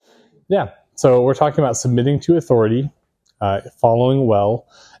Yeah. So we're talking about submitting to authority, following well,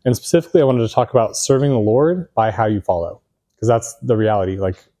 and specifically I wanted to talk about serving the Lord by how you follow, because that's the reality.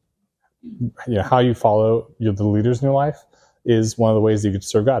 Like, how you follow the leaders in your life is one of the ways that you get to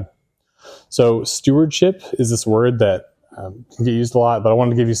serve God. So stewardship is this word that can get used a lot, but I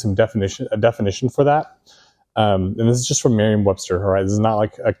wanted to give you a definition for that. And this is just from Merriam-Webster. All right, this is not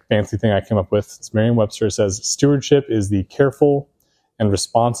like a fancy thing I came up with. It's Merriam-Webster. It says stewardship is the careful and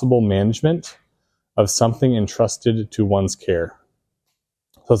responsible management of something entrusted to one's care.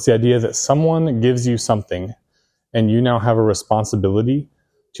 So it's the idea that someone gives you something and you now have a responsibility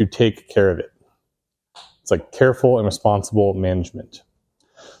to take care of it. It's like careful and responsible management.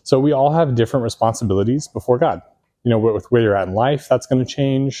 So we all have different responsibilities before God. With where you're at in life, that's going to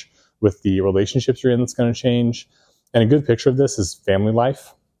change. With the relationships you're in, that's going to change. And a good picture of this is family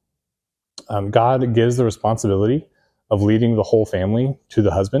life. God gives the responsibility of leading the whole family to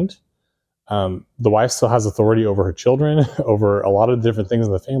the husband. The wife still has authority over her children, over a lot of different things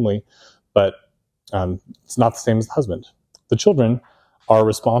in the family, but it's not the same as the husband. The children are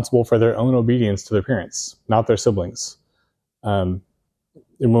responsible for their own obedience to their parents, not their siblings. And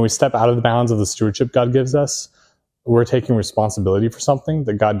when we step out of the bounds of the stewardship God gives us, we're taking responsibility for something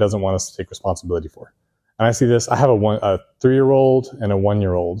that God doesn't want us to take responsibility for. And I see this. I have a 3-year-old and a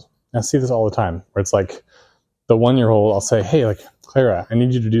 1-year-old. I see this all the time, where it's like the 1-year-old, I'll say, hey, like, Clara, I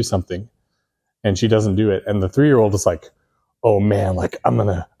need you to do something. And she doesn't do it. And the 3-year-old is like, oh man, like I'm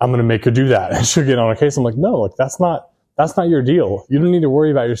gonna make her do that. And she'll get on a case. I'm like, no, like that's not your deal. You don't need to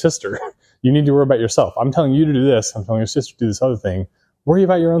worry about your sister. You need to worry about yourself. I'm telling you to do this. I'm telling your sister to do this other thing. Worry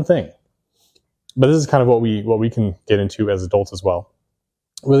about your own thing. But this is kind of what we can get into as adults as well.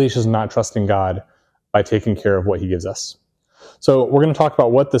 Really, it's just not trusting God by taking care of what he gives us. So we're going to talk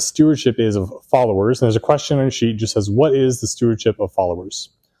about what the stewardship is of followers. And there's a question on your sheet that just says, what is the stewardship of followers?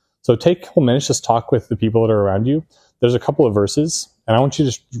 So take a couple minutes, just talk with the people that are around you. There's a couple of verses, and I want you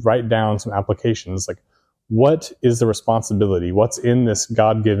to just write down some applications. Like, what is the responsibility? What's in this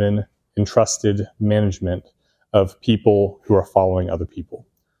God-given, entrusted management of people who are following other people?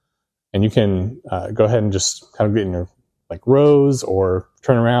 And you can go ahead and just kind of get in your rows or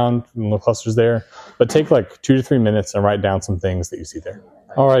turn around in the clusters there. But take 2 to 3 minutes and write down some things that you see there.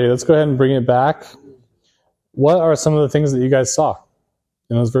 All righty, let's go ahead and bring it back. What are some of the things that you guys saw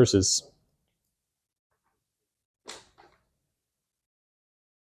in those verses?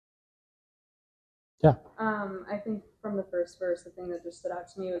 Yeah. I think from the first verse, the thing that just stood out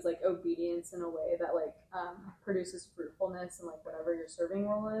to me was obedience in a way that produces fruitfulness in whatever your serving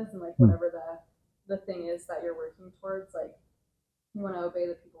role is, and whatever the thing is that you're working towards. You want to obey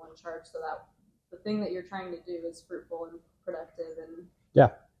the people in charge so that the thing that you're trying to do is fruitful and productive and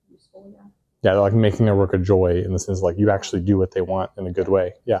useful. Yeah, like making their work a joy in the sense you actually do what they want in a good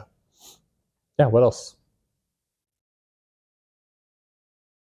way. Yeah. Yeah. What else?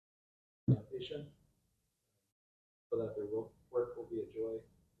 Patient, so that their work will be a joy.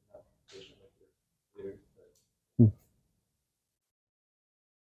 Not patient with your leaders.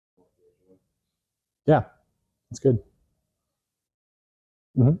 Yeah, that's good.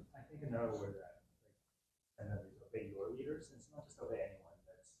 Mm-hmm. I think another word that obey your leaders. It's not just obey anyone.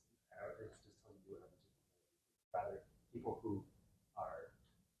 It's just telling you what rather people who are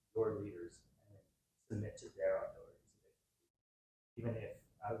your leaders and submit to their authorities. Even if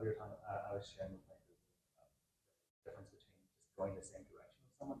I was sharing with my group the difference between just going the same direction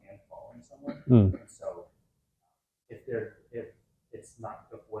with someone and following someone. And so if it's not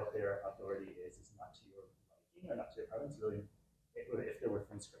what their authority is, it's not to your liking or not to your preference, really, if they're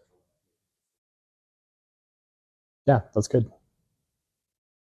within scripture. Yeah, that's good.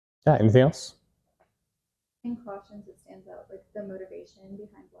 Yeah, anything else? In Colossians, it stands out the motivation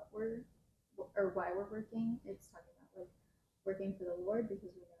behind why we're working. It's talking about working for the Lord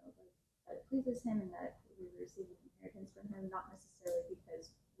because we know that it pleases him and that we receive an inheritance from him, not necessarily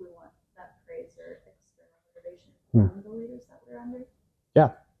because we want that praise or external motivation from the leaders that we're under.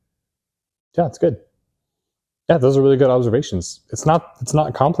 Yeah, it's good. Yeah, those are really good observations. It's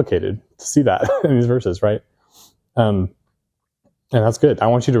not complicated to see that in these verses, right? And that's good. I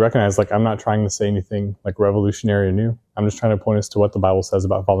want you to recognize, I'm not trying to say anything revolutionary or new. I'm just trying to point us to what the Bible says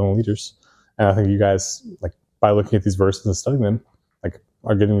about following leaders. And I think you guys, by looking at these verses and studying them,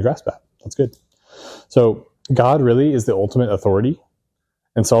 are getting the grasp of that. That's good. So God really is the ultimate authority.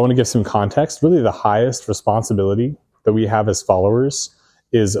 And so I want to give some context. Really, the highest responsibility that we have as followers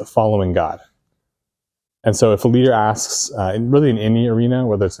is following God. And so if a leader asks, really in any arena,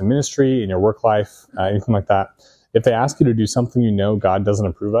 whether it's in ministry, in your work life, anything like that, if they ask you to do something God doesn't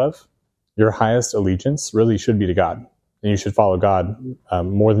approve of, your highest allegiance really should be to God. and you should follow God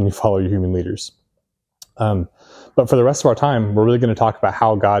more than you follow your human leaders. But for the rest of our time, we're really going to talk about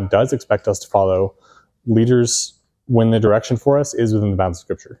how God does expect us to follow leaders when the direction for us is within the bounds of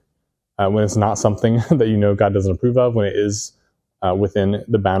Scripture. When it's not something that you know God doesn't approve of, when it is within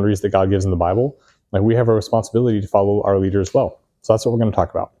the boundaries that God gives in the Bible, like we have a responsibility to follow our leader as well. So that's what we're going to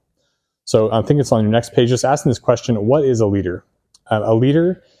talk about. So I think it's on your next page, just asking this question: what is a leader? A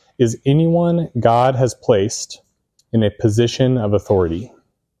leader is anyone God has placed in a position of authority.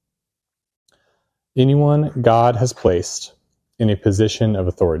 Anyone God has placed in a position of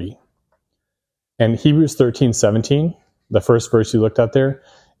authority. And Hebrews 13:17, the first verse you looked at there,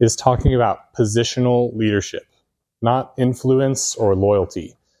 is talking about positional leadership, not influence or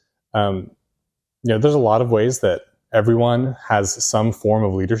loyalty. There's a lot of ways that everyone has some form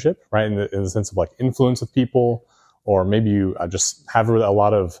of leadership, right? In the sense of like influence with people, or maybe you just have a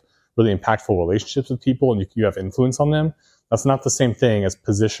lot of really impactful relationships with people and you have influence on them. That's not the same thing as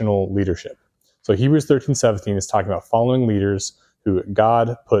positional leadership. So Hebrews 13:17 is talking about following leaders who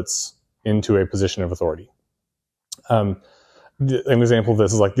God puts into a position of authority. An example of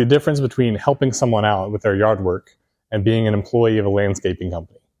this is like the difference between helping someone out with their yard work and being an employee of a landscaping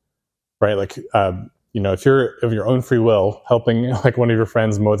company, right? Like, if you're of your own free will helping like one of your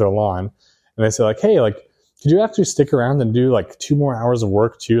friends mow their lawn, and they say like, hey, like, could you actually stick around and do like 2 more hours of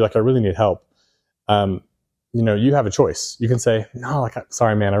work too? Like, I really need help. You have a choice. You can say, no, like,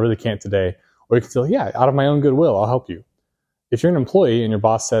 sorry, man, I really can't today. Or you can say, yeah, out of my own goodwill, I'll help you. If you're an employee and your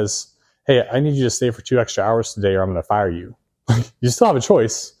boss says, hey, I need you to stay for 2 extra hours today or I'm going to fire you, you still have a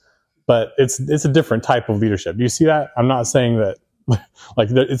choice, but it's a different type of leadership. Do you see that? I'm not saying that like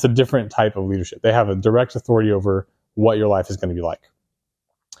it's a different type of leadership. They have a direct authority over what your life is going to be like.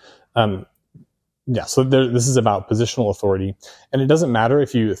 So this is about positional authority. And it doesn't matter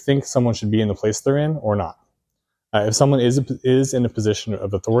if you think someone should be in the place they're in or not. If someone is in a position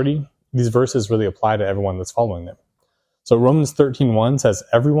of authority, these verses really apply to everyone that's following them. So Romans 13:1 says,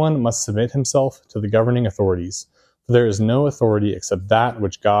 everyone must submit himself to the governing authorities, for there is no authority except that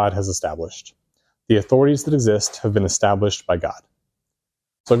which God has established. The authorities that exist have been established by God.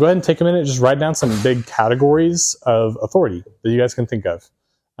 So go ahead and take a minute and just write down some big categories of authority that you guys can think of.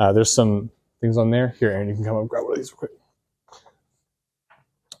 There's some things on there. Here, Aaron, you can come up and grab one of these real quick.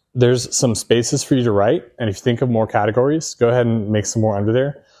 There's some spaces for you to write, and if you think of more categories, go ahead and make some more under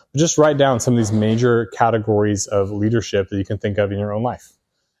there. But just write down some of these major categories of leadership that you can think of in your own life.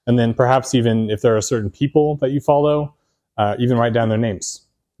 And then perhaps even if there are certain people that you follow, even write down their names.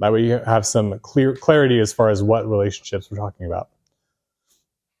 That way you have some clarity as far as what relationships we're talking about.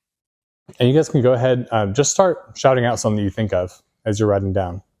 And you guys can go ahead, just start shouting out something you think of as you're writing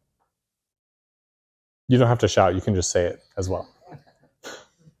down. You don't have to shout, you can just say it as well.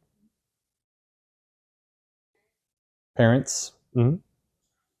 Parents. Mm-hmm.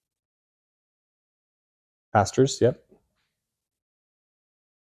 Pastors, yep.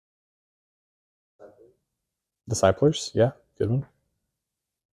 Disciplers, yeah, good one.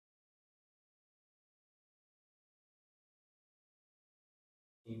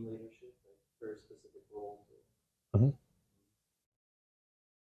 Team leadership, like very specific roles. Mm-hmm.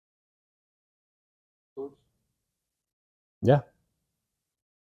 Coach. Yeah.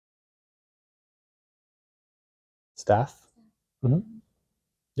 Staff. Mm-hmm.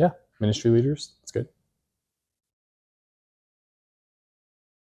 Yeah, ministry leaders, that's good.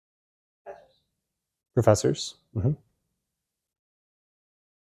 Professors. Mm-hmm.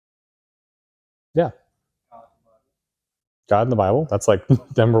 Yeah. God in the Bible. That's like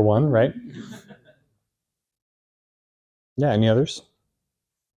number one, right? Yeah. Any others?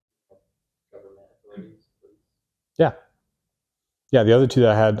 Government authorities. Yeah. Yeah. The other two that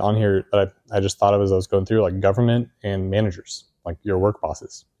I had on here that I just thought of as I was going through, like government and managers, like your work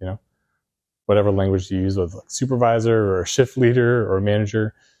bosses, whatever language you use with like supervisor or a shift leader or a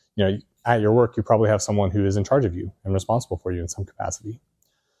manager, at your work, you probably have someone who is in charge of you and responsible for you in some capacity.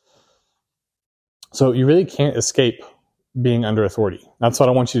 So you really can't escape being under authority. That's what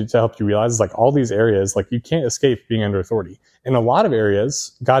I want you to help you realize is like all these areas, like you can't escape being under authority. In a lot of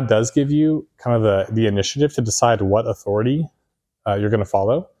areas, God does give you kind of the initiative to decide what authority you're going to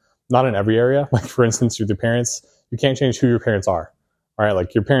follow. Not in every area. Like for instance, with your parents, you can't change who your parents are. All right,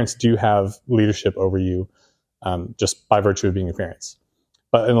 like your parents do have leadership over you just by virtue of being your parents.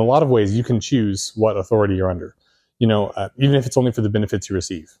 But in a lot of ways, you can choose what authority you're under, even if it's only for the benefits you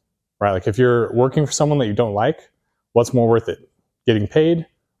receive, right? Like if you're working for someone that you don't like, what's more worth it? Getting paid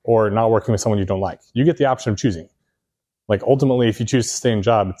or not working with someone you don't like? You get the option of choosing. Like ultimately, if you choose to stay in a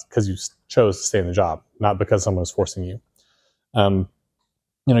job, it's because you chose to stay in the job, not because someone is forcing you.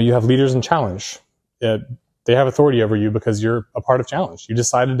 You have leaders in challenge. they have authority over you because you're a part of challenge. You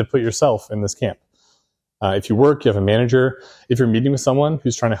decided to put yourself in this camp. If you work, you have a manager. If you're meeting with someone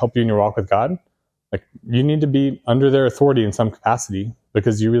who's trying to help you in your walk with God, like, you need to be under their authority in some capacity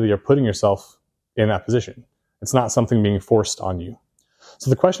because you really are putting yourself in that position. It's not something being forced on you. So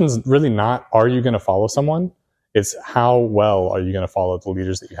the question is really not, are you going to follow someone? It's how well are you going to follow the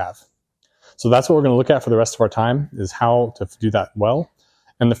leaders that you have? So that's what we're going to look at for the rest of our time, is how to do that well.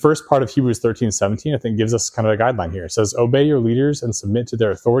 And the first part of Hebrews 13:17, I think, gives us kind of a guideline here. It says, obey your leaders and submit to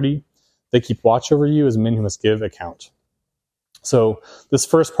their authority. They keep watch over you as men who must give account. So this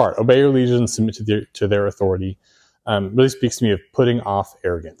first part, obey your leaders and submit to their authority, really speaks to me of putting off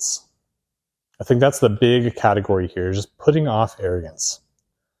arrogance. I think that's the big category here, just putting off arrogance.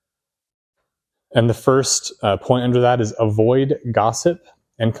 And the first point under that is avoid gossip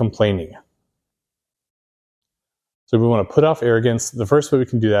and complaining. So we want to put off arrogance. The first way we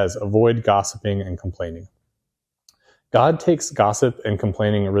can do that is avoid gossiping and complaining. God takes gossip and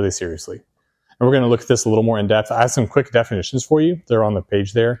complaining really seriously. And we're going to look at this a little more in depth. I have some quick definitions for you. They're on the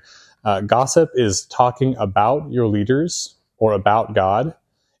page there. Gossip is talking about your leaders or about God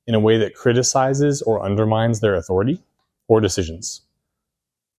in a way that criticizes or undermines their authority or decisions.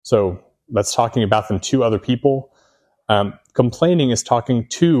 So that's talking about them to other people. Complaining is talking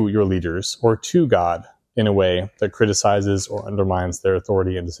to your leaders or to God in a way that criticizes or undermines their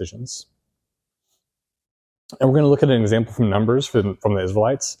authority and decisions. And we're going to look at an example from Numbers from the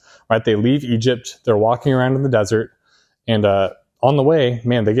Israelites. Right? They leave Egypt. They're walking around in the desert. And on the way,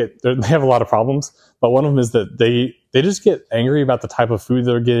 man, they have a lot of problems. But one of them is that they just get angry about the type of food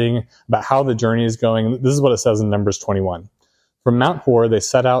they're getting, about how the journey is going. This is what it says in Numbers 21. From Mount Hor, they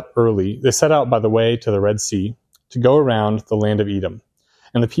set out early. They set out by the way to the Red Sea to go around the land of Edom.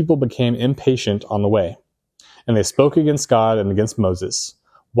 And the people became impatient on the way. And they spoke against God and against Moses.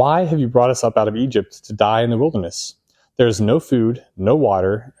 Why have you brought us up out of Egypt to die in the wilderness? There is no food, no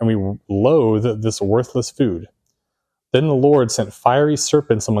water, and we loathe this worthless food. Then the Lord sent fiery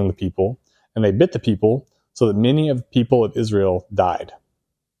serpents among the people, and they bit the people, so that many of the people of Israel died.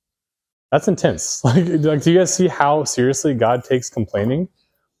 That's intense. Like, do you guys see how seriously God takes complaining?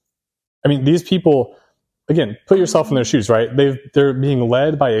 I mean, these people, again, put yourself in their shoes, right? They're being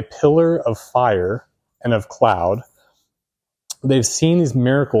led by a pillar of fire and of cloud. They've seen these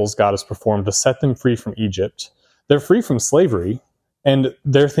miracles God has performed to set them free from Egypt. They're free from slavery, and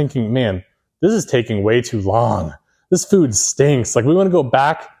they're thinking, man, this is taking way too long. This food stinks. Like, we want to go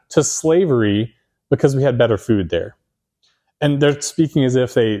back to slavery because we had better food there. And they're speaking as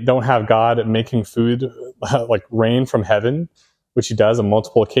if they don't have God making food like rain from heaven, which he does on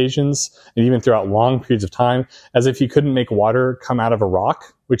multiple occasions, and even throughout long periods of time, as if he couldn't make water come out of a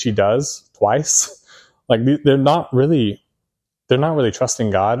rock, which he does twice. Like, they're not really trusting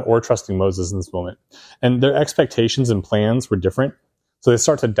God or trusting Moses in this moment. And their expectations and plans were different. So they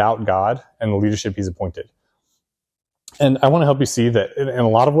start to doubt God and the leadership he's appointed. And I want to help you see that in a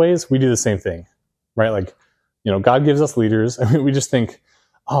lot of ways, we do the same thing, right? Like, God gives us leaders, and we just think,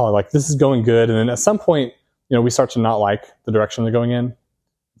 oh, like, this is going good. And then at some point, we start to not like the direction they're going in.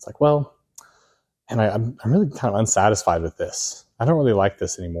 It's like, well, and I'm really kind of unsatisfied with this. I don't really like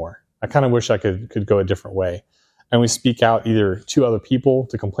this anymore. I kind of wish I could go a different way. And we speak out either to other people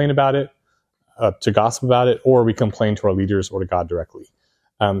to complain about it, to gossip about it, or we complain to our leaders or to God directly.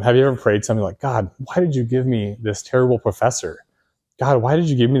 Have you ever prayed something like, God, why did you give me this terrible professor? God, why did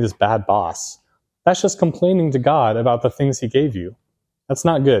you give me this bad boss? That's just complaining to God about the things he gave you. That's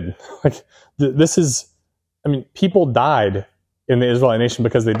not good. Like, people died in the Israelite nation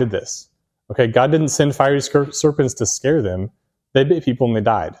because they did this. Okay, God didn't send fiery serpents to scare them. They bit people and they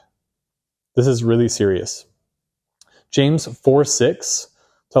died. This is really serious. James 4:6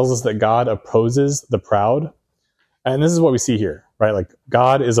 tells us that God opposes the proud. And this is what we see here, right? Like,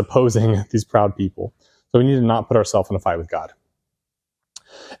 God is opposing these proud people. So we need to not put ourselves in a fight with God.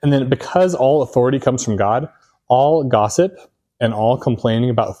 And then, because all authority comes from God, all gossip and all complaining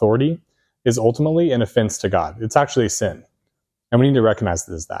about authority is ultimately an offense to God. It's actually a sin. And we need to recognize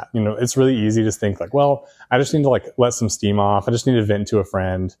this as that. It's really easy to think like, well, I just need to let some steam off. I just need to vent to a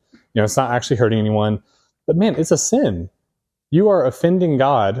friend. It's not actually hurting anyone. But man, it's a sin. You are offending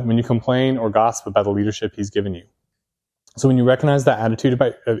God when you complain or gossip about the leadership he's given you. So when you recognize that attitude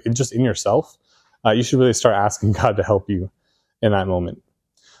about just in yourself, you should really start asking God to help you in that moment.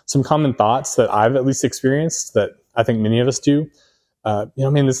 Some common thoughts that I've at least experienced that I think many of us do.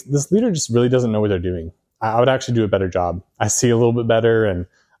 This leader just really doesn't know what they're doing. I would actually do a better job. I see a little bit better, and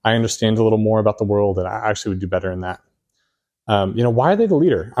I understand a little more about the world, and I actually would do better in that. Why are they the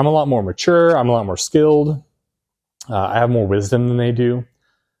leader? I'm a lot more mature. I'm a lot more skilled. I have more wisdom than they do.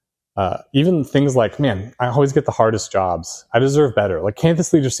 Even things like, man, I always get the hardest jobs. I deserve better. Like, can't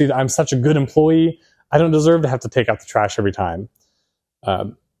this leader see that I'm such a good employee? I don't deserve to have to take out the trash every time.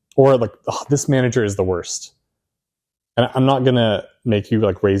 Or like, oh, this manager is the worst. And I'm not going to make you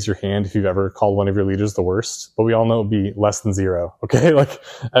like raise your hand if you've ever called one of your leaders the worst, but we all know it would be less than 0. Okay. Like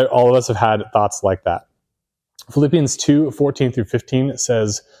all of us have had thoughts like that. Philippians 2:14-15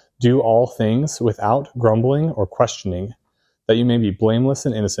 says, do all things without grumbling or questioning, that you may be blameless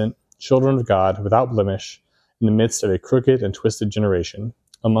and innocent, children of God, without blemish, in the midst of a crooked and twisted generation,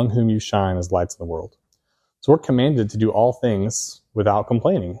 among whom you shine as lights in the world. So we're commanded to do all things without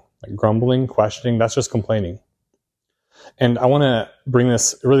complaining. Like grumbling, questioning, that's just complaining. And I want to bring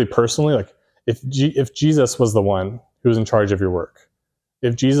this really personally. Like if Jesus was the one who was in charge of your work,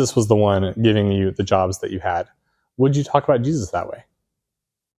 if Jesus was the one giving you the jobs that you had, would you talk about Jesus that way?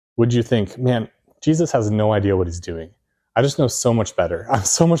 Would you think, man, Jesus has no idea what he's doing. I just know so much better. I'm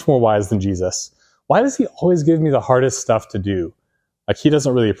so much more wise than Jesus. Why does he always give me the hardest stuff to do? Like he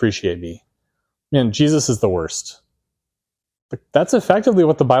doesn't really appreciate me. Man, Jesus is the worst. But that's effectively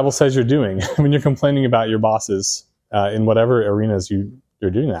what the Bible says you're doing when you're complaining about your bosses in whatever arenas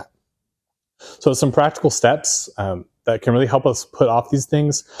you're doing that. So some practical steps that can really help us put off these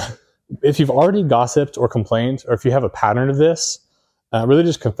things. If you've already gossiped or complained, or if you have a pattern of this, really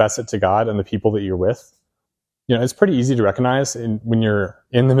just confess it to God and the people that you're with. You know, it's pretty easy to recognize when you're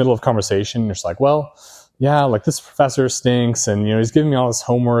in the middle of conversation, you're just like, well, yeah, like this professor stinks, and you know, he's giving me all this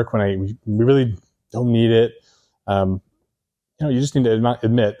homework when we really don't need it. You know, you just need to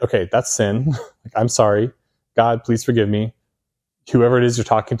admit, okay, that's sin. Like, I'm sorry. God, please forgive me. Whoever it is you're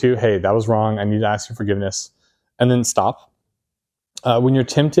talking to, hey, that was wrong. I need to ask you forgiveness. And then stop. When you're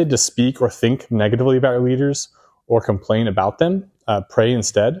tempted to speak or think negatively about your leaders or complain about them, pray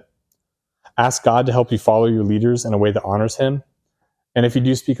instead. Ask God to help you follow your leaders in a way that honors him. And if you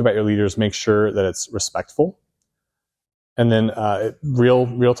do speak about your leaders, make sure that it's respectful. And then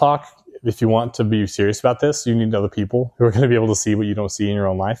real talk, if you want to be serious about this, you need other people who are going to be able to see what you don't see in your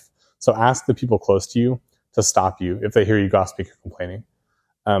own life. So ask the people close to you to stop you if they hear you gossiping or complaining.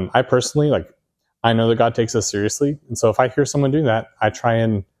 I personally, I know that God takes us seriously. And so if I hear someone doing that, I try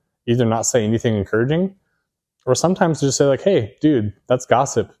and either not say anything encouraging, or sometimes just say like, hey, dude, that's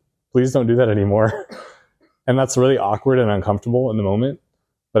gossip. Please don't do that anymore. And that's really awkward and uncomfortable in the moment,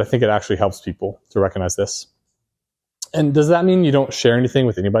 but I think it actually helps people to recognize this. And does that mean you don't share anything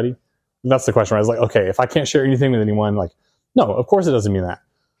with anybody? That's the question. I was like, okay, if I can't share anything with anyone, like, no, of course it doesn't mean that.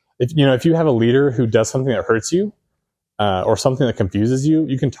 If you have a leader who does something that hurts you, or something that confuses you,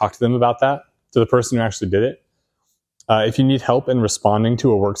 you can talk to them about that, to the person who actually did it. If you need help in responding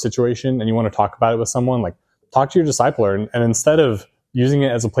to a work situation and you want to talk about it with someone, like talk to your discipler, and instead of using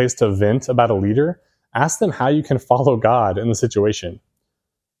it as a place to vent about a leader, ask them how you can follow God in the situation.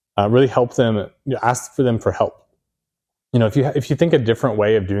 Really help them, ask for them for help. You know, if you think a different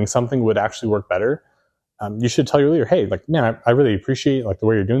way of doing something would actually work better, you should tell your leader, hey, like, man, I really appreciate like the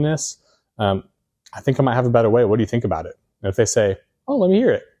way you're doing this. I think I might have a better way. What do you think about it? And if they say, oh, let me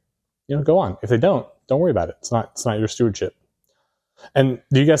hear it, you know, go on. If they don't worry about it. It's not your stewardship. And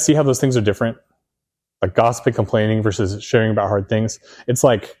do you guys see how those things are different? Like gossiping, complaining versus sharing about hard things. It's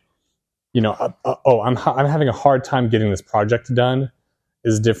like, you know, I'm having a hard time getting this project done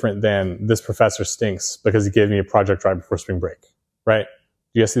is different than this professor stinks because he gave me a project right before spring break, right?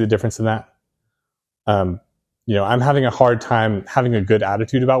 Do you guys see the difference in that? You know, I'm having a hard time having a good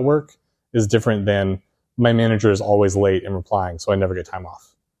attitude about work is different than my manager is always late in replying, so I never get time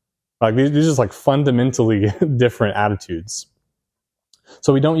off. Like these are just like fundamentally different attitudes.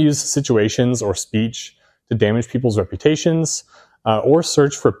 So we don't use situations or speech to damage people's reputations or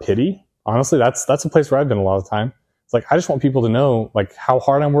search for pity. Honestly, that's a place where I've been a lot of the time. It's like, I just want people to know like how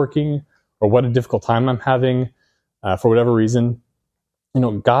hard I'm working or what a difficult time I'm having for whatever reason. You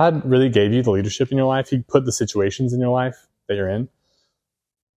know, God really gave you the leadership in your life. He put the situations in your life that you're in.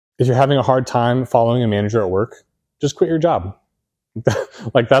 If you're having a hard time following a manager at work, just quit your job.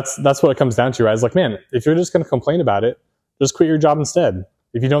 Like that's what it comes down to, right? It's like, man, if you're just going to complain about it, just quit your job instead.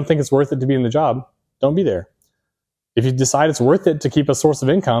 If you don't think it's worth it to be in the job, don't be there. If you decide it's worth it to keep a source of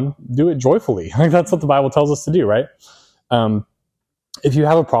income, do it joyfully. Like that's what the Bible tells us to do, right? If you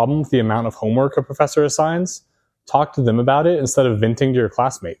have a problem with the amount of homework a professor assigns, talk to them about it instead of venting to your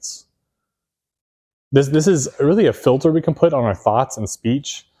classmates. This is really a filter we can put on our thoughts and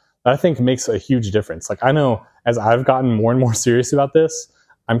speech that I think makes a huge difference. Like I know as I've gotten more and more serious about this,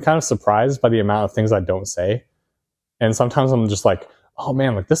 I'm kind of surprised by the amount of things I don't say. And sometimes I'm just like, oh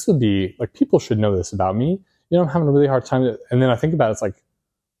man, like this would be, like people should know this about me. You know, I'm having a really hard time. And then I think about it, it's like,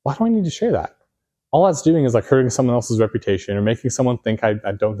 why do I need to share that? all that's doing is like hurting someone else's reputation or making someone think I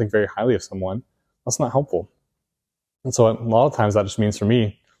don't think very highly of someone. That's not helpful. And so a lot of times that just means for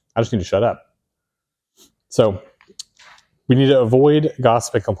me, I just need to shut up. So we need to avoid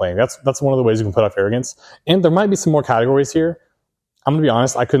gossip and complaining. That's one of the ways you can put off arrogance. And there might be some more categories here. I'm going to be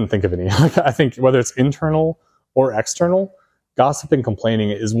honest, I couldn't think of any. I think whether it's internal or external, gossip and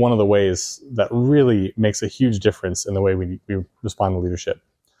complaining is one of the ways that really makes a huge difference in the way we respond to leadership.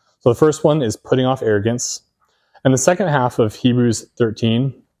 So the first one is putting off arrogance. And the second half of Hebrews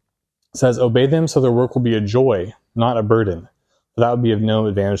 13 says, obey them so their work will be a joy, not a burden. For that would be of no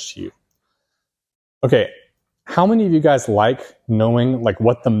advantage to you. Okay, how many of you guys like knowing like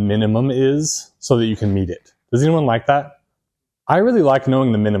what the minimum is so that you can meet it? Does anyone like that? I really like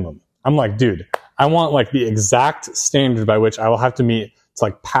knowing the minimum. I'm like, dude, I want like the exact standard by which I will have to meet to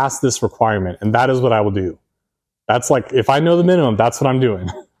like pass this requirement. And that is what I will do. That's like, if I know the minimum, that's what I'm doing,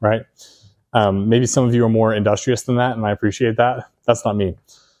 right? Maybe some of you are more industrious than that, and I appreciate that. That's not me.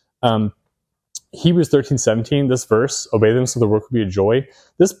 Hebrews 13:17, this verse, obey them so the work will be a joy.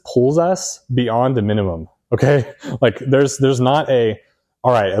 This pulls us beyond the minimum, okay? Like there's not a,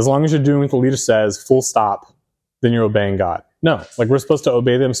 all right, as long as you're doing what the leader says, full stop, then you're obeying God. No, like we're supposed to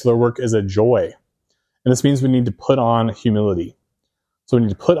obey them so their work is a joy. And this means we need to put on humility. So we need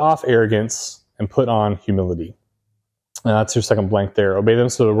to put off arrogance and put on humility. And that's your second blank there. Obey them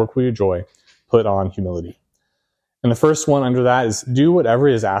so their work will be a joy. Put on humility. And the first one under that is do whatever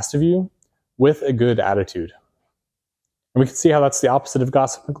is asked of you with a good attitude. And we can see how that's the opposite of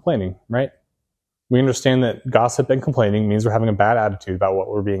gossip and complaining, right? We understand that gossip and complaining means we're having a bad attitude about what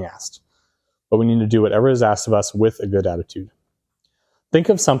we're being asked. But we need to do whatever is asked of us with a good attitude. Think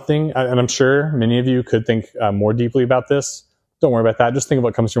of something, and I'm sure many of you could think more deeply about this. Don't worry about that. Just think of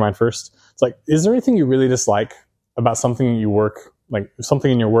what comes to your mind first. It's like, is there anything you really dislike about something you work, like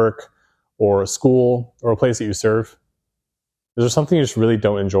something in your work or school or a place that you serve? Is there something you just really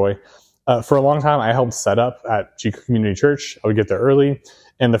don't enjoy? For a long time, I helped set up at Chico Community Church. I would get there early.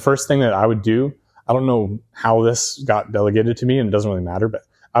 And the first thing that I would do, I don't know how this got delegated to me, and it doesn't really matter, but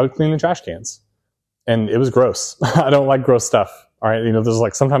I would clean the trash cans. And it was gross. I don't like gross stuff. All right. You know, there's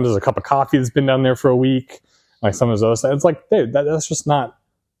like, sometimes there's a cup of coffee that's been down there for a week. Like some of those other stuff. It's like, dude, that's just not,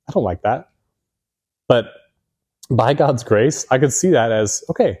 I don't like that. But by God's grace, I could see that as,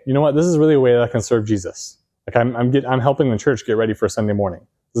 okay, you know what? This is really a way that I can serve Jesus. Like I'm helping the church get ready for Sunday morning.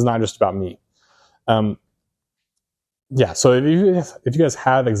 This is not just about me. Yeah. So if you guys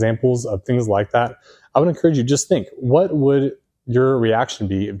have examples of things like that, I would encourage you, just think, what would your reaction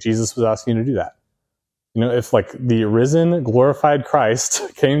be if Jesus was asking you to do that? You know, if like the risen, glorified Christ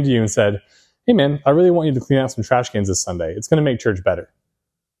came to you and said, hey man, I really want you to clean out some trash cans this Sunday. It's going to make church better.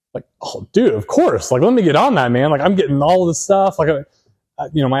 Like, oh dude, of course. Like, let me get on that, man. Like I'm getting all of this stuff. Like,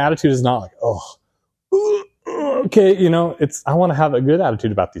 you know, my attitude is not like, oh, okay. You know, I want to have a good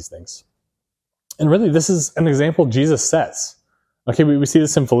attitude about these things. And really, this is an example Jesus sets. Okay. We see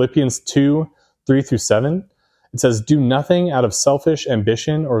this in Philippians 2:3-7. It says, do nothing out of selfish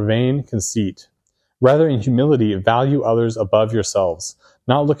ambition or vain conceit. Rather, in humility, value others above yourselves,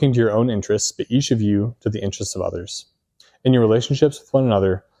 not looking to your own interests, but each of you to the interests of others. In your relationships with one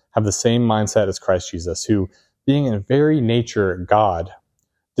another, have the same mindset as Christ Jesus, who, being in very nature God,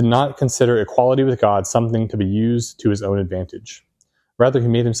 did not consider equality with God something to be used to his own advantage. Rather, he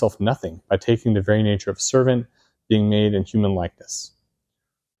made himself nothing by taking the very nature of a servant, being made in human likeness.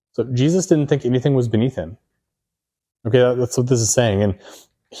 So Jesus didn't think anything was beneath him. Okay, that's what this is saying. And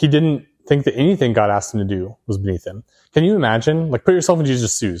he didn't think that anything God asked him to do was beneath him. Can you imagine? Like, put yourself in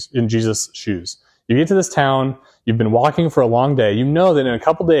Jesus' shoes. You get to this town, you've been walking for a long day, you know that in a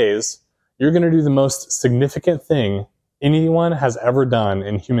couple days, you're going to do the most significant thing anyone has ever done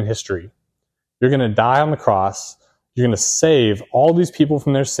in human history. You're going to die on the cross, you're going to save all these people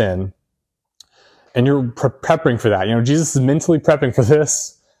from their sin, and you're prepping for that. You know, Jesus is mentally prepping for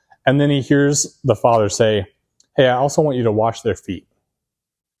this, and then he hears the Father say, hey, I also want you to wash their feet.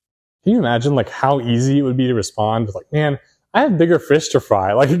 Can you imagine like how easy it would be to respond with like, man, I have bigger fish to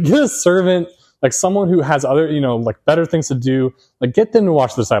fry. Like get a servant, like someone who has other, you know, like better things to do, like get them to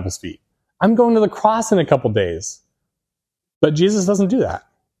wash the disciples' feet. I'm going to the cross in a couple days. But Jesus doesn't do that.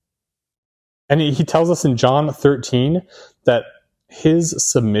 And he tells us in John 13 that his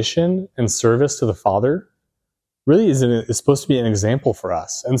submission and service to the Father really is supposed to be an example for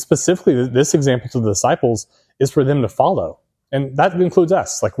us. And specifically, this example to the disciples is for them to follow. And that includes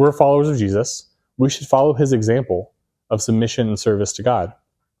us. Like, we're followers of Jesus. We should follow his example of submission and service to God.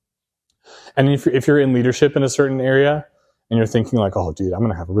 And if you're in leadership in a certain area and you're thinking like, oh, dude, I'm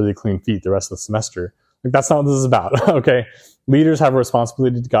going to have really clean feet the rest of the semester. Like, that's not what this is about, okay? Leaders have a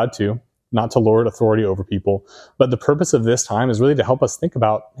responsibility to God too. not to lord authority over people. But the purpose of this time is really to help us think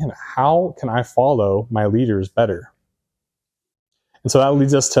about, man, how can I follow my leaders better? And so that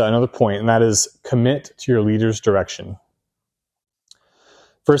leads us to another point, and that is commit to your leader's direction.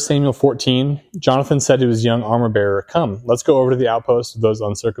 1 Samuel 14, Jonathan said to his young armor bearer, "Come, let's go over to the outpost of those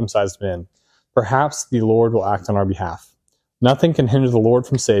uncircumcised men. Perhaps the Lord will act on our behalf. Nothing can hinder the Lord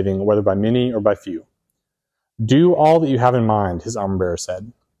from saving, whether by many or by few." "Do all that you have in mind," his armor bearer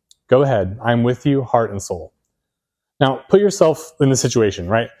said. "Go ahead, I am with you, heart and soul." Now, put yourself in the situation,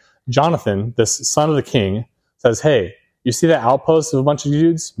 right? Jonathan, this son of the king, says, "Hey, you see that outpost of a bunch of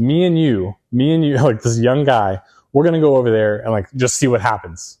dudes? Me and you, like this young guy, we're going to go over there and like just see what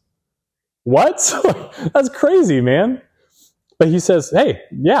happens." What? That's crazy, man. But he says, "Hey,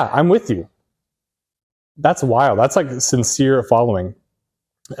 yeah, I'm with you." That's wild. That's like sincere following.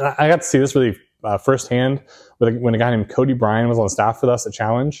 And I got to see this really firsthand when a guy named Cody Bryan was on staff with us at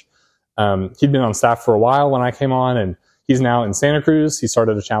Challenge. He'd been on staff for a while when I came on, and he's now in Santa Cruz. He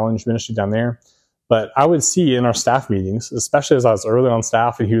started a Challenge ministry down there. But I would see in our staff meetings, especially as I was early on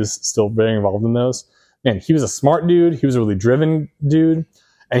staff and he was still very involved in those, man, he was a smart dude. He was a really driven dude.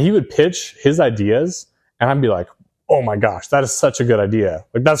 And he would pitch his ideas, and I'd be like, "Oh my gosh, that is such a good idea.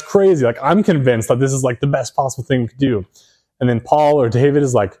 Like, that's crazy. Like, I'm convinced that this is like the best possible thing we could do." And then Paul or David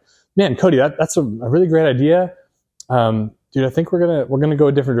is like, "Man, Cody, that's a really great idea. Dude, I think we're gonna go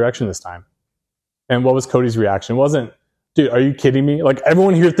a different direction this time." And what was Cody's reaction? It wasn't, "Dude, are you kidding me? Like,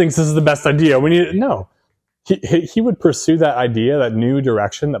 everyone here thinks this is the best idea. We need it." No. He would pursue that idea, that new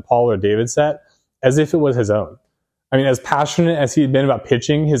direction that Paul or David set, as if it was his own. I mean, as passionate as he had been about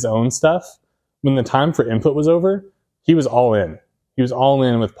pitching his own stuff, when the time for input was over, he was all in. He was all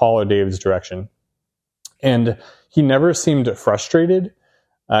in with Paul or David's direction. And he never seemed frustrated.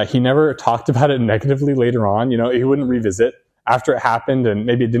 He never talked about it negatively later on. You know, he wouldn't revisit after it happened and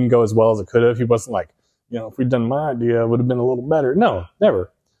maybe it didn't go as well as it could have. He wasn't like, you know, if we'd done my idea, it would have been a little better. No,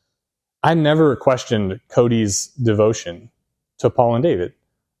 never. I never questioned Cody's devotion to Paul and David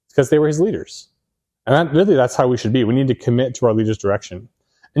because they were his leaders. And that's how we should be. We need to commit to our leader's direction.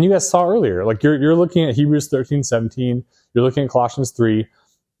 And you guys saw earlier, like you're looking at Hebrews 13:17, you're looking at Colossians 3,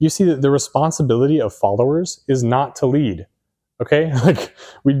 you see that the responsibility of followers is not to lead. Okay? Like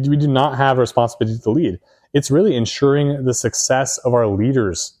we do not have a responsibility to lead. It's really ensuring the success of our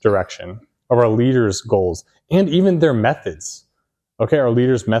leaders' direction, of our leaders' goals, and even their methods. Okay, our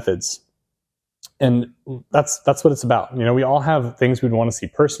leaders' methods. And that's what it's about. You know, we all have things we'd want to see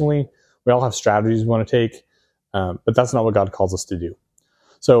personally. We all have strategies we want to take, but that's not what God calls us to do.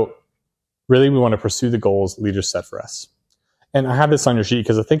 So really, we want to pursue the goals leaders set for us. And I have this on your sheet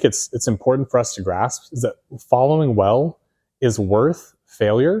because I think it's important for us to grasp is that following well is worth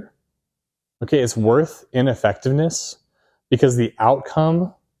failure. Okay, it's worth ineffectiveness because the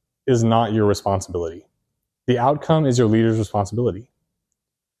outcome is not your responsibility. The outcome is your leader's responsibility.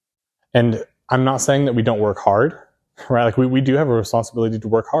 And I'm not saying that we don't work hard, right? Like we do have a responsibility to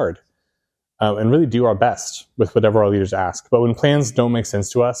work hard and really do our best with whatever our leaders ask. But when plans don't make sense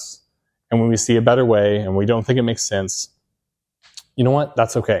to us and when we see a better way and we don't think it makes sense, you know what?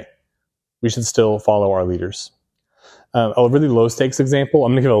 That's okay. We should still follow our leaders. A really low stakes example,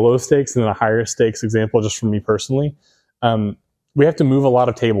 I'm going to give a low stakes and then a higher stakes example just from me personally. We have to move a lot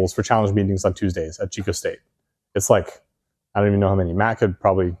of tables for challenge meetings on Tuesdays at Chico State. It's like, I don't even know how many. Matt could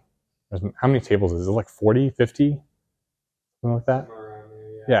probably, how many tables is it? Like 40, 50? Something like that?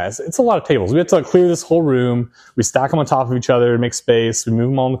 Yeah, it's a lot of tables. We have to like clear this whole room. We stack them on top of each other to make space. We move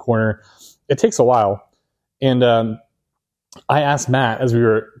them all in the corner. It takes a while. And I asked Matt as we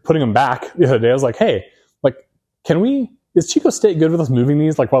were putting them back the other day, I was like, hey, like, is Chico State good with us moving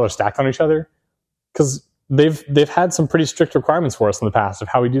these like while they're stacked on each other? Because they've had some pretty strict requirements for us in the past of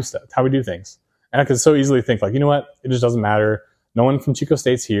how we do stuff, how we do things. And I could so easily think like, you know what? It just doesn't matter. No one from Chico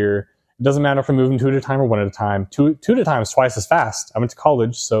State's here. It doesn't matter if we're moving two at a time or one at a time. Two at a time is twice as fast. I went to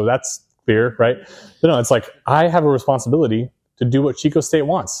college, so that's clear, right? But no, it's like I have a responsibility to do what Chico State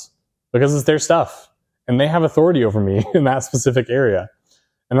wants because it's their stuff. And they have authority over me in that specific area.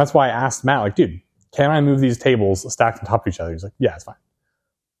 And that's why I asked Matt, like, dude, can I move these tables stacked on top of each other? He's like, yeah, it's fine.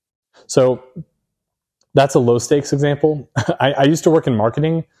 So that's a low stakes example. I used to work in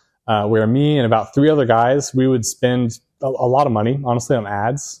marketing where me and about 3 other guys, we would spend a lot of money, honestly, on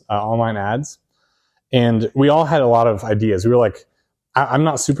ads, online ads. And we all had a lot of ideas. We were like, I'm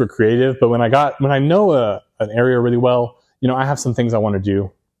not super creative, but when I know an area really well, you know, I have some things I want to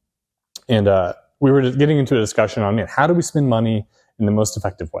do. And we were just getting into a discussion on, man, how do we spend money in the most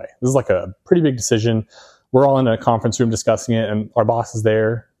effective way? This is like a pretty big decision. We're all in a conference room discussing it, and our boss is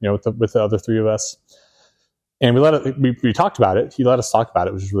there, you know, with the other 3 of us. And we talked about it. He let us talk about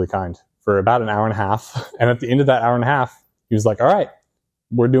it, which was really kind. for about an hour and a half. And at the end of that hour and a half, he was like, all right,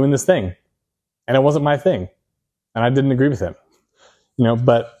 we're doing this thing. And it wasn't my thing. And I didn't agree with him.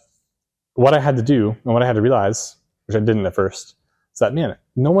 But what I had to do and what I had to realize, which I didn't at first, is that, man,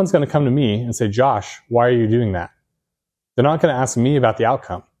 no one's going to come to me and say, Josh, why are you doing that? They're not going to ask me about the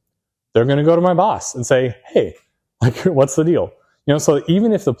outcome. They're going to go to my boss and say, hey, what's the deal? So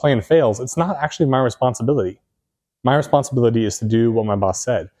even if the plan fails, it's not actually my responsibility. My responsibility is to do what my boss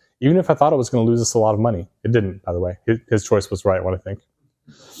said. Even if I thought it was going to lose us a lot of money. It didn't, by the way. His choice was right, what I think.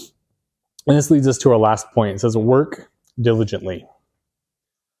 And this leads us to our last point. It says, work diligently. And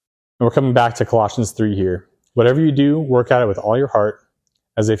we're coming back to Colossians 3 here. Whatever you do, work at it with all your heart,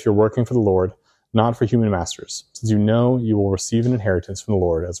 as if you're working for the Lord, not for human masters, since you know you will receive an inheritance from the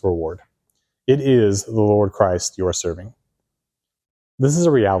Lord as a reward. It is the Lord Christ you are serving. This is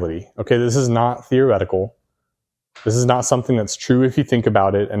a reality, okay? This is not theoretical. This is not something that's true if you think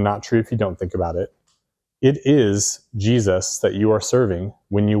about it and not true if you don't think about it. It is Jesus that you are serving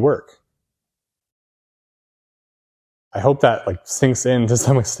when you work. I hope that sinks in to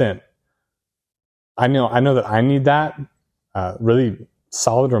some extent. I know that I need that really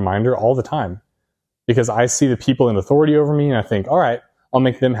solid reminder all the time, because I see the people in authority over me and I think, all right, I'll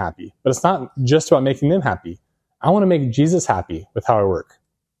make them happy. But it's not just about making them happy. I want to make Jesus happy with how I work.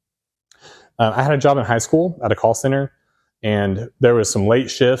 I had a job in high school at a call center, and there was some late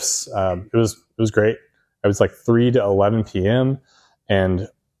shifts. It was great. It was 3 to 11 p.m. And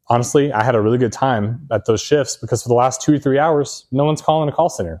honestly, I had a really good time at those shifts, because for the last 2 or 3 hours, no one's calling a call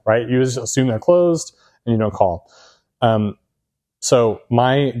center, right? You just assume they're closed and you don't call. So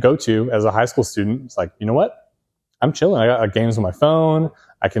my go-to as a high school student is you know what? I'm chilling. I got games on my phone.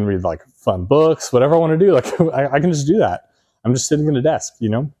 I can read fun books, whatever I want to do. I can just do that. I'm just sitting at a desk,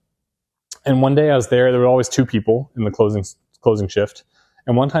 And one day I was there were always 2 people in the closing shift.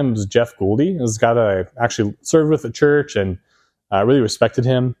 And one time it was Jeff Gouldy. It was a guy that I actually served with at church, and I really respected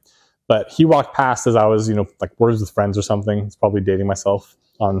him. But he walked past as I was, Words with Friends or something. It's probably dating myself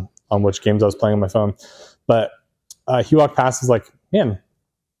on which games I was playing on my phone. But he walked past and was like, man,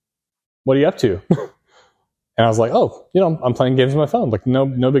 what are you up to? And I was like, oh, I'm playing games on my phone.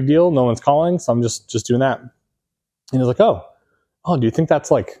 No big deal. No one's calling. So I'm just doing that. And he was like, oh, do you think that's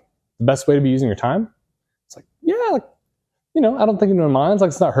the best way to be using your time? It's yeah, I don't think anyone minds.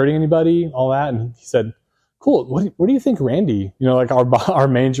 It's not hurting anybody, all that. And he said, cool. What do you think Randy, our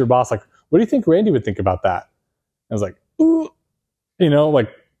major boss, what do you think Randy would think about that? I was like, ooh.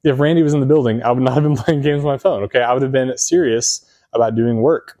 If Randy was in the building, I would not have been playing games on my phone. Okay. I would have been serious about doing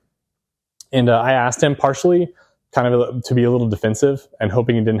work. And I asked him partially kind of to be a little defensive and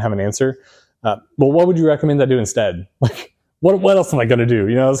hoping he didn't have an answer. Well, what would you recommend I do instead? What else am I going to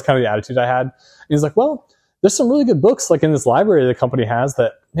do? That's kind of the attitude I had. And he's like, well, there's some really good books in this library the company has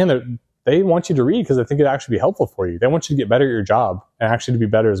that, man, they want you to read because they think it'd actually be helpful for you. They want you to get better at your job and actually to be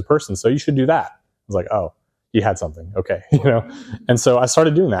better as a person. So you should do that. I was like, oh, you had something. Okay. And so I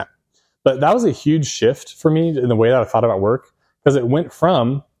started doing that. But that was a huge shift for me in the way that I thought about work, because it went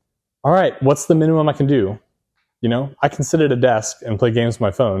from, all right, what's the minimum I can do? I can sit at a desk and play games on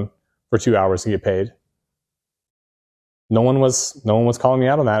my phone for 2 hours and get paid. No one was calling me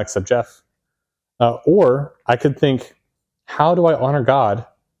out on that except Jeff. Or I could think, how do I honor God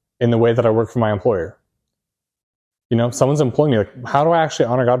in the way that I work for my employer? If someone's employing me, how do I actually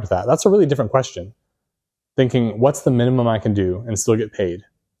honor God with that? That's a really different question. Thinking, what's the minimum I can do and still get paid?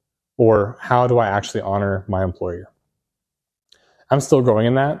 Or how do I actually honor my employer? I'm still growing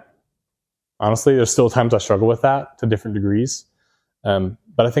in that. Honestly, there's still times I struggle with that to different degrees.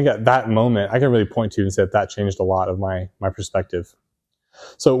 But I think at that moment, I can really point to and say that changed a lot of my perspective.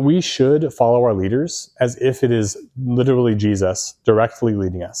 So we should follow our leaders as if it is literally Jesus directly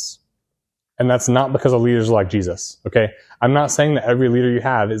leading us. And that's not because our leaders are like Jesus, okay? I'm not saying that every leader you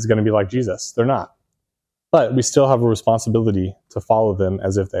have is going to be like Jesus. They're not. But we still have a responsibility to follow them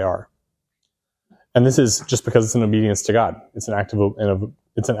as if they are. And this is just because it's an obedience to God. It's an act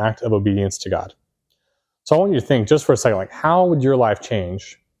of obedience to God. So I want you to think just for a second, how would your life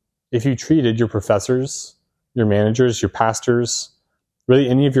change if you treated your professors, your managers, your pastors, really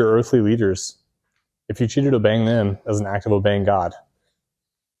any of your earthly leaders, if you treated obeying them as an act of obeying God?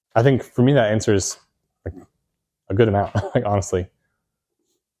 I think for me that answer is a good amount, honestly.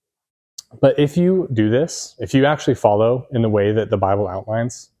 But if you do this, if you actually follow in the way that the Bible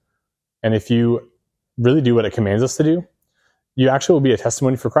outlines, and if you really do what it commands us to do, you actually will be a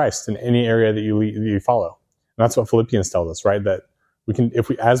testimony for Christ in any area that you follow. And that's what Philippians tells us, right? That we can,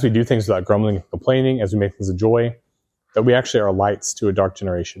 as we do things without grumbling and complaining, as we make things a joy, that we actually are lights to a dark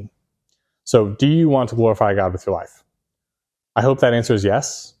generation. So do you want to glorify God with your life? I hope that answer is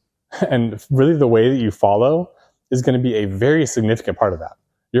yes. And really the way that you follow is going to be a very significant part of that.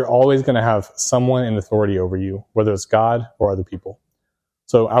 You're always going to have someone in authority over you, whether it's God or other people.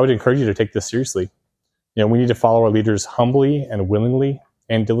 So I would encourage you to take this seriously. We need to follow our leaders humbly and willingly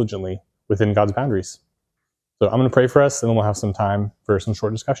and diligently within God's boundaries. So I'm going to pray for us, and then we'll have some time for some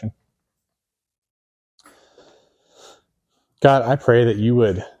short discussion. God, I pray that you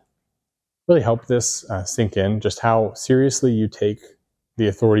would really help this sink in, just how seriously you take the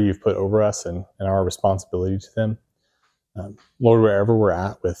authority you've put over us and our responsibility to them. Lord, wherever we're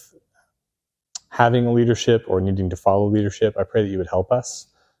at with having a leadership or needing to follow leadership, I pray that you would help us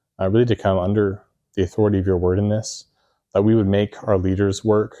really to come under the authority of your word in this, that we would make our leaders'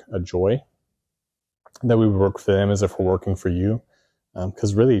 work a joy, that we would work for them as if we're working for you,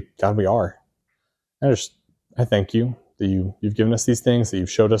 because really, God, we are. I thank you that you've given us these things, that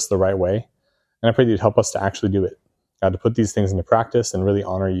you've showed us the right way, and I pray that you'd help us to actually do it, God, to put these things into practice and really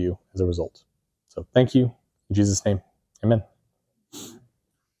honor you as a result. So thank you. In Jesus' name, amen.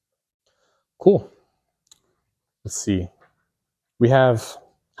 Cool. Let's see. We have,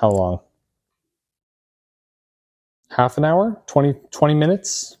 how long? Half an hour? 20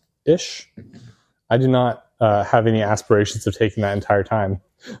 minutes-ish? I do not have any aspirations of taking that entire time.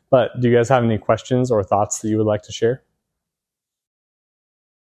 But do you guys have any questions or thoughts that you would like to share?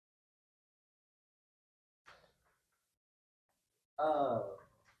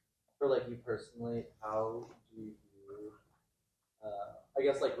 For like you personally, how do you, I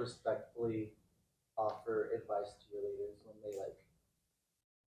guess like respectfully offer advice to your leaders when they like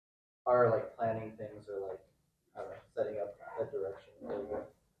are like planning things or like, I don't know, setting up a direction?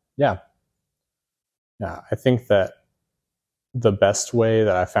 Yeah, I think that the best way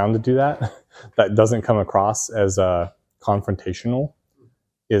that I found to do that, that doesn't come across as confrontational,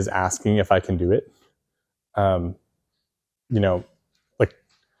 is asking if I can do it. Like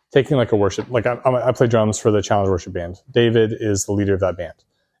taking like a worship, like I play drums for the Challenge Worship Band. David is the leader of that band.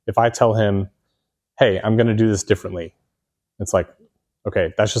 If I tell him, hey, I'm going to do this differently, it's like,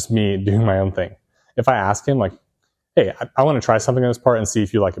 okay, that's just me doing my own thing. If I ask him like, hey, I want to try something on this part and see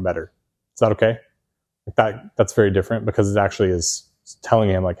if you like it better, is that okay? That's very different, because it actually is telling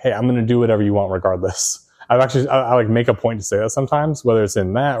him like, hey, I'm going to do whatever you want regardless. I like make a point to say that sometimes, whether it's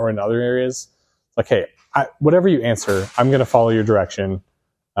in that or in other areas. It's like, hey, whatever you answer, I'm going to follow your direction.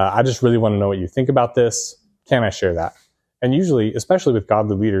 I just really want to know what you think about this. Can I share that? And usually, especially with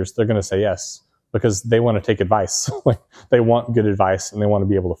godly leaders, they're going to say yes, because they want to take advice. Like they want good advice and they want to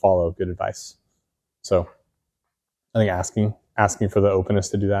be able to follow good advice. So I think asking for the openness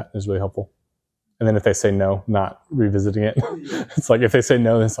to do that is really helpful. And then if they say no, not revisiting it. It's like if they say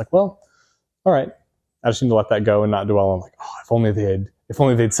no, then it's like, well, all right, I just need to let that go and not dwell on like, oh, if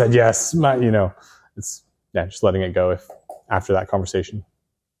only they'd said yes. It's just letting it go after that conversation.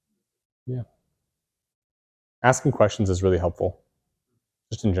 Yeah. Asking questions is really helpful,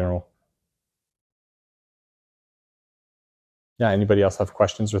 just in general. Yeah, anybody else have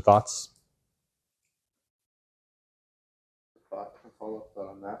questions or thoughts? A follow-up thought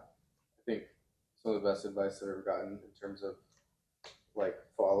on that. I think some of the best advice I've ever gotten in terms of like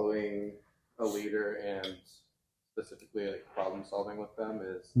following a leader and specifically like problem solving with them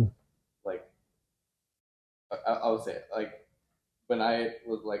is like, I would say like when I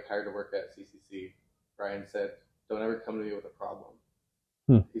was like hired to work at CCC, Brian said, don't ever come to me with a problem.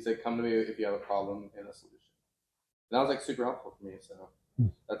 He said, come to me if you have a problem and a solution. And that was like super helpful for me. So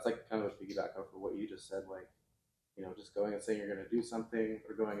that's like kind of a piggyback off of what you just said, like, just going and saying you're going to do something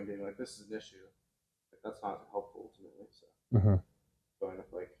or going and being like, this is an issue. Like, that's not helpful ultimately. So going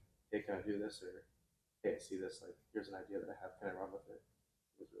with like, hey, can I do this? Or hey, I see this, like, here's an idea that I have, can I run with it?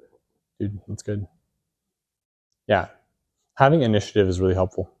 It was really helpful. Dude, that's good. Yeah. Having initiative is really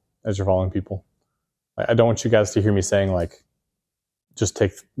helpful as you're following people. I don't want you guys to hear me saying like, just do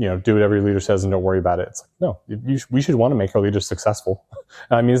whatever your leader says and don't worry about it. It's like, no, we should want to make our leaders successful.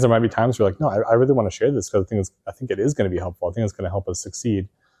 And that means there might be times where you're like, no, I really want to share this because I think it is going to be helpful. I think it's going to help us succeed.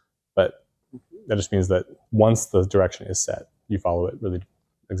 But that just means that once the direction is set, you follow it really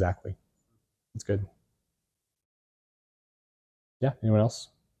exactly. It's good. Yeah, anyone else?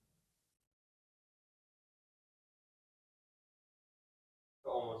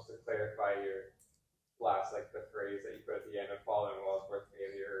 Almost to clarify your last, like the phrase that you put at the end of following well is worth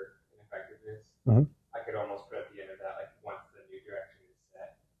failure and effectiveness. I could almost put at the end of that, like once the new direction is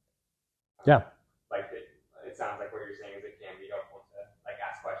set. Yeah. Like it sounds like what you're saying is it can be helpful to like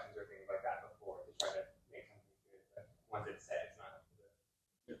ask questions or things like that before to try to make something good. But once it's set, it's not helpful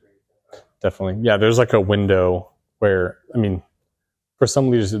to bring it up. Definitely. Yeah, there's like a window where, for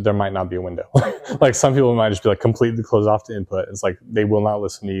some leaders, there might not be a window. Like some people might just be like completely closed off to input. It's like they will not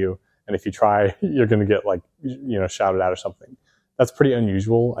listen to you. And if you try, you're going to get like, shouted at or something. That's pretty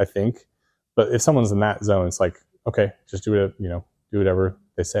unusual, I think. But if someone's in that zone, it's like, okay, just do it, do whatever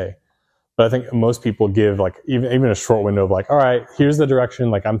they say. But I think most people give like even a short window of like, all right, here's the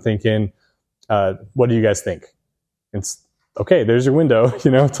direction. Like I'm thinking, what do you guys think? It's okay. There's your window,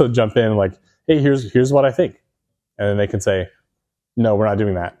 to jump in. Like, hey, here's what I think, and then they can say, no, we're not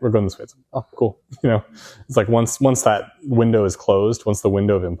doing that. We're going this way. It's like, oh, cool. It's like once that window is closed, once the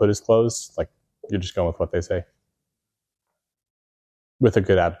window of input is closed, like you're just going with what they say with a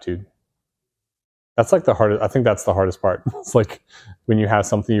good attitude. That's like the hardest. I think that's the hardest part. It's like when you have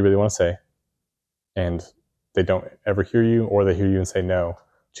something you really want to say and they don't ever hear you, or they hear you and say no,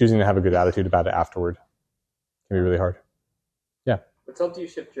 choosing to have a good attitude about it afterward can be really hard. Yeah. What's helped you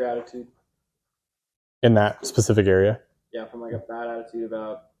shift your attitude? In that specific area? Yeah, from like a bad attitude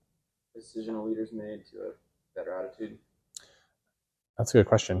about a decision a leader's made to a better attitude. That's a good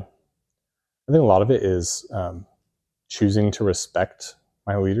question. I think a lot of it is choosing to respect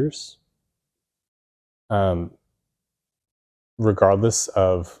my leaders. Regardless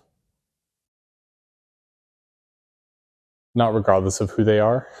of who they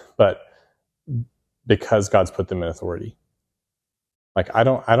are, but because God's put them in authority. Like I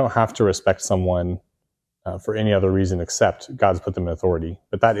don't have to respect someone for any other reason except God's put them in authority.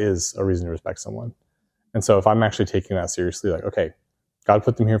 But that is a reason to respect someone. And so if I'm actually taking that seriously, like, okay, God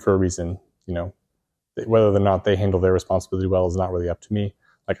put them here for a reason, whether or not they handle their responsibility well is not really up to me.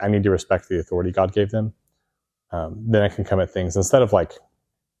 Like I need to respect the authority God gave them. Then I can come at things instead of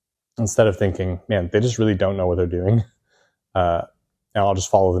thinking, man, they just really don't know what they're doing. And I'll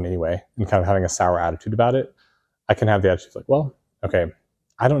just follow them anyway, and kind of having a sour attitude about it. I can have the attitude like, well, okay,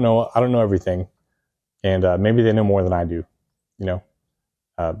 I don't know everything. And maybe they know more than I do.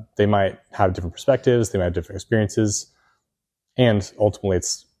 They might have different perspectives. They might have different experiences. And ultimately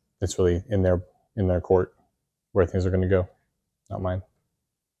it's really in their court where things are going to go, not mine.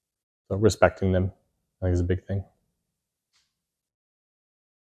 So respecting them, I think, is a big thing.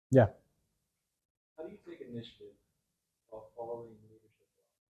 Yeah. How do you take initiative while following leadership?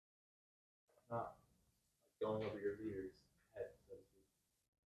 Not going over your leader's head, so to speak.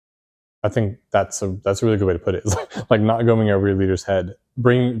 I think that's a really good way to put it. It's like not going over your leader's head,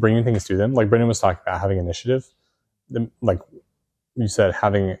 bringing things to them. Like Brendan was talking about having initiative. Like you said,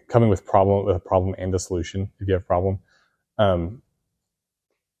 coming with a problem and a solution if you have a problem.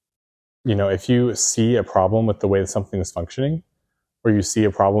 If you see a problem with the way that something is functioning, or you see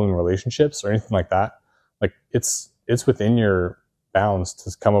a problem in relationships or anything like that, like it's within your bounds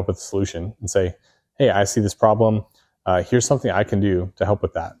to come up with a solution and say, hey, I see this problem. Here's something I can do to help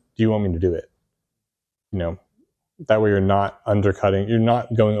with that. Do you want me to do it? That way you're not undercutting, you're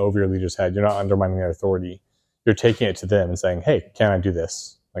not going over your leader's head, you're not undermining their authority. You're taking it to them and saying, hey, can I do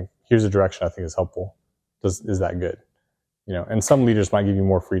this? Like, here's a direction I think is helpful. Is that good? And some leaders might give you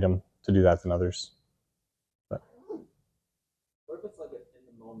more freedom to do that than others. But what if it's like an in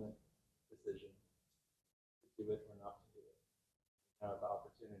the moment decision to do it or not to do it? Kind of the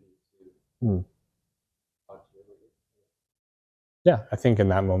opportunity to talk to your leader. Yeah, I think in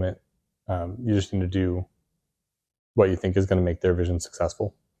that moment, you just need to do what you think is going to make their vision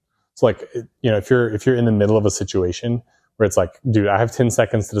successful. So like, if you're in the middle of a situation where it's like, dude, I have 10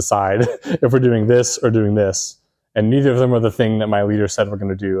 seconds to decide if we're doing this or doing this, and neither of them are the thing that my leader said we're going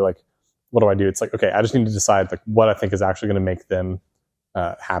to do, like, what do I do? It's like, okay, I just need to decide like what I think is actually going to make them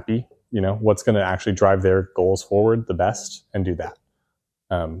happy, what's going to actually drive their goals forward the best, and do that.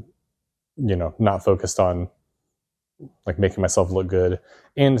 Not focused on like making myself look good,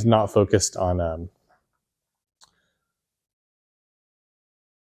 and not focused on,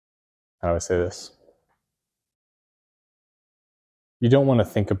 how do I say this? You don't want to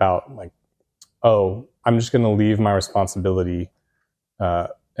think about like, oh, I'm just going to leave my responsibility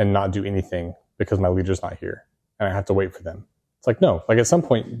and not do anything because my leader's not here and I have to wait for them. It's like, no, like at some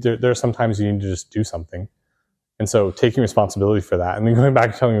point there are some times you need to just do something. And so taking responsibility for that and then going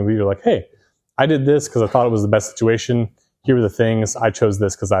back and telling your leader like, hey, I did this because I thought it was the best situation. Here were the things. I chose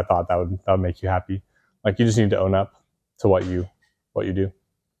this because I thought that would make you happy. Like you just need to own up to what you do.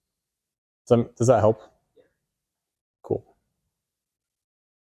 Does that help? Yeah. Cool.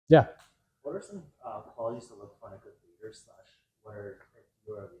 Yeah. What are some qualities to look for in a good leader / what are, if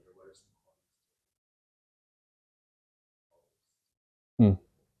you're a leader, what are some qualities?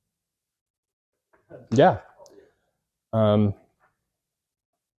 Yeah.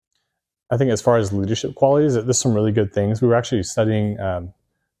 I think as far as leadership qualities, there's some really good things. We were actually studying 1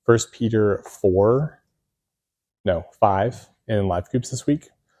 Peter 5 in life groups this week,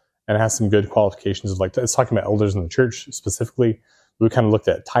 and it has some good qualifications of like, it's talking about elders in the church specifically. We kind of looked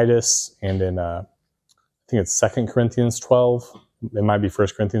at Titus, and in I think it's 2 Corinthians 12. It might be 1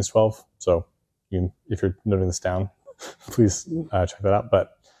 Corinthians 12. So if you're noting this down, please check that out.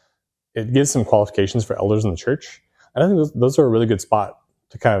 But it gives some qualifications for elders in the church. And I think those are a really good spot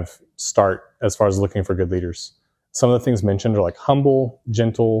to kind of start as far as looking for good leaders. Some of the things mentioned are like humble,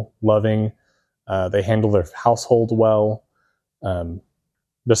 gentle, loving. They handle their household well.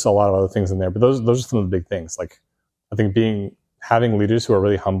 Just a lot of other things in there. But those are some of the big things. Like, I think having leaders who are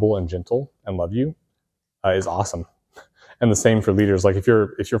really humble and gentle and love you is awesome. And the same for leaders. Like, if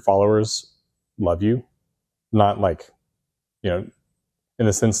your followers love you, not like, in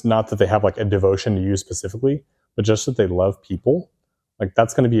a sense, not that they have like a devotion to you specifically, but just that they love people, like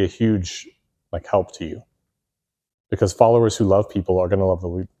that's going to be a huge like help to you, because followers who love people are going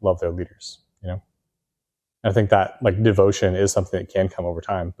to love their leaders. And I think that like devotion is something that can come over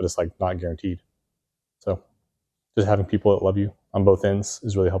time, but it's like not guaranteed. So just having people that love you on both ends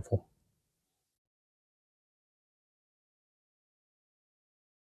is really helpful.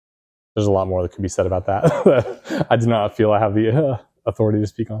 There's a lot more that could be said about that. I do not feel I have the authority to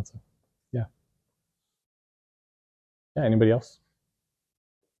speak on. So, yeah. Anybody else?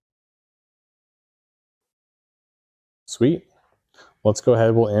 Sweet. Let's go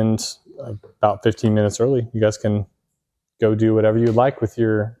ahead. We'll end about 15 minutes early. You guys can go do whatever you'd like with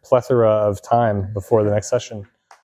your plethora of time before the next session.